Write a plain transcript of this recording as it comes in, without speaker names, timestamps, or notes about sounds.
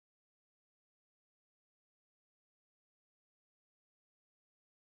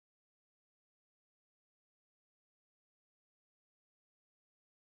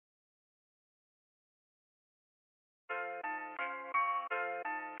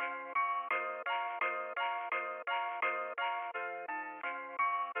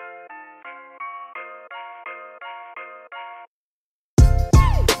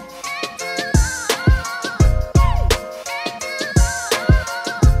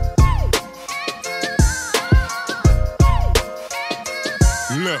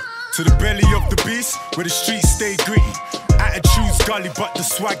To the belly of the beast, where the streets stay gritty. Attitudes gully, but the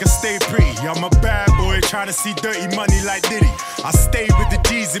swagger stay pretty. I'm a bad boy trying to see dirty money like Diddy. I stay with the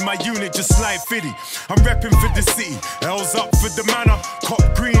G's in my unit just like Fiddy. I'm repping for the city, L's up for the manor. Cop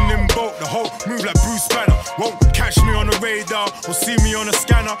green and boat, the whole move like Bruce Banner. Won't catch me on the radar or see me on a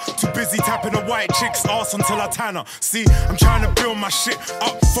scanner. Too busy tapping a white chick's ass until I tan her. See, I'm trying to build my shit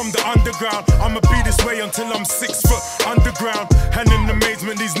up from the underground. I'ma be this way until I'm 6 foot underground. And in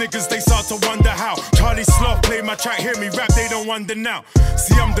amazement, these niggas, they start to wonder how. Charlie Sloth play my track, hear me rap, they don't wonder now.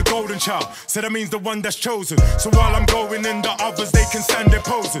 See, I'm the golden child, so that means the one that's chosen. So while I'm going in, the others, they can stand there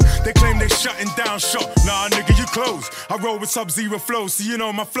posing. They claim they shutting down shop, nah nigga, you close. I roll with sub-zero flows, so you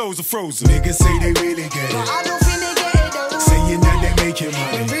know my flows are frozen. Niggas say they really get it, but I don't think they get it though. Saying that they making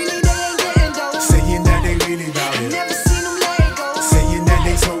money, but really they ain't getting though. Saying that they really bout it, Never seen them let it go. Saying that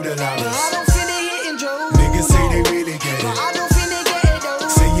they sold the But I dollars. don't think they hitting Joe. Niggas say they really get but it, I don't think they get it though.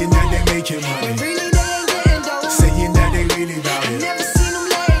 Saying that they making money, but really they ain't getting though. Saying that they really bout it, Never seen them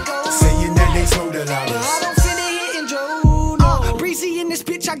let it go. Saying that they sold the But I dollars. don't think they hitting Joe. No. Breezy in this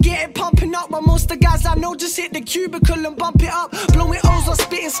bitch, I get it pumping up. But most of the guys I know just hit the cubicle and bump it up. Blowing O's or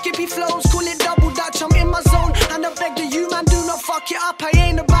spitting skippy flows. Call it double dutch, I'm in my zone. And I beg that you, man, do not fuck it up. I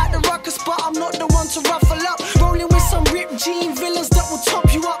ain't about the ruckus, but I'm not the one to ruffle up. Rolling with some ripped jean villains that will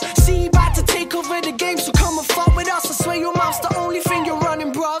top you up. See you about to take over the game, so come and fuck with us. I swear your mouth's the only thing you're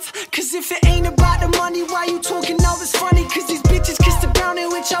running, bruv. Cause if it ain't about the money, why you talking now? It's funny, cause these bitches kiss the ground in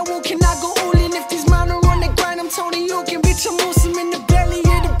which I walk and I go all in. If these man are on the grind, I'm Tony York and bitch, I'm awesome in the belly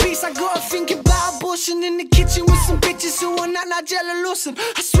of the beast. I gotta think about abortion in the kitchen with some bitches who are not Nigella Lawson.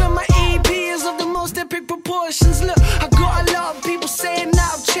 I swear my EP is of the most epic proportions. Look, I got a lot of people saying that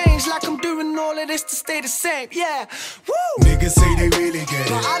I've changed, like I'm doing all of this to stay the same. Yeah, woo. Niggas say they really get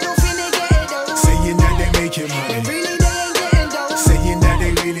But it, I don't think they get it though. Saying that they making money, But really they ain't getting though. Saying that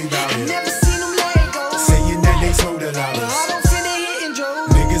they really bout it, Never seen them let it go. Saying that they sold the But I dollars. don't think they hitting Joe.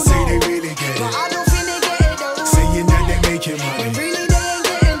 Niggas say they really get But it, I don't think they get it though. Saying that they making But money, really they ain't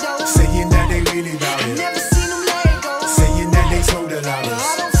getting though. Saying that they really bout it, Never seen them let it go. Saying that they sold the But I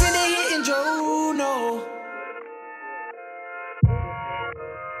dollars. don't think they hitting Joe, no.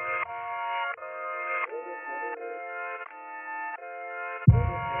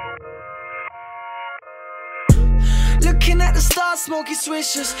 Looking at the stars, smoking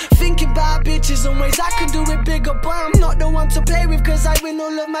swishers. Thinking about bitches and ways I could do it bigger. But I'm not the one to play with, cause I win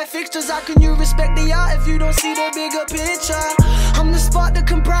all of my fixtures. How can you respect the art if you don't see the bigger picture? I'm the spark that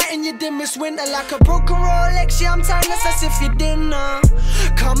can brighten your dimmest winter. Like a broken Rolex, yeah, I'm timeless as if you didn't know.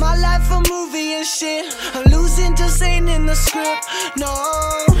 Call my life a movie and shit. I'm losing just ain't in the script, no.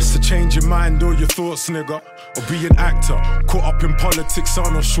 So change your mind or your thoughts, nigga, or be an actor. Caught up in politics,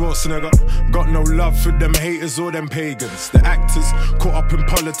 Arnold Schwarzenegger. Got no love for them haters or them pagans. The actors caught up in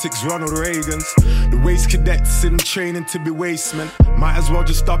politics, Ronald Reagan's. The waste cadets in training to be wastemen. Might as well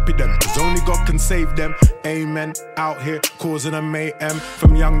just up it them, cause only God can save them. Amen. Out here causing a mayhem.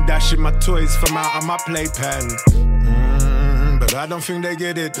 From young dashing my toys from out of my playpen. But I don't think they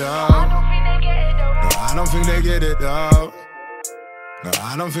get it though. No, I don't think they get it though. No,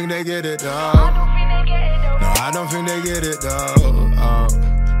 I don't think they get it though. No, I don't think they get it though.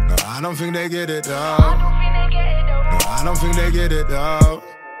 No, I don't think they get it though. No, I don't think they get it though.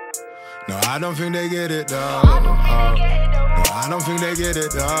 No, I don't think they get it though. No, I don't think they get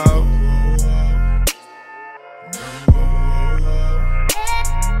it though.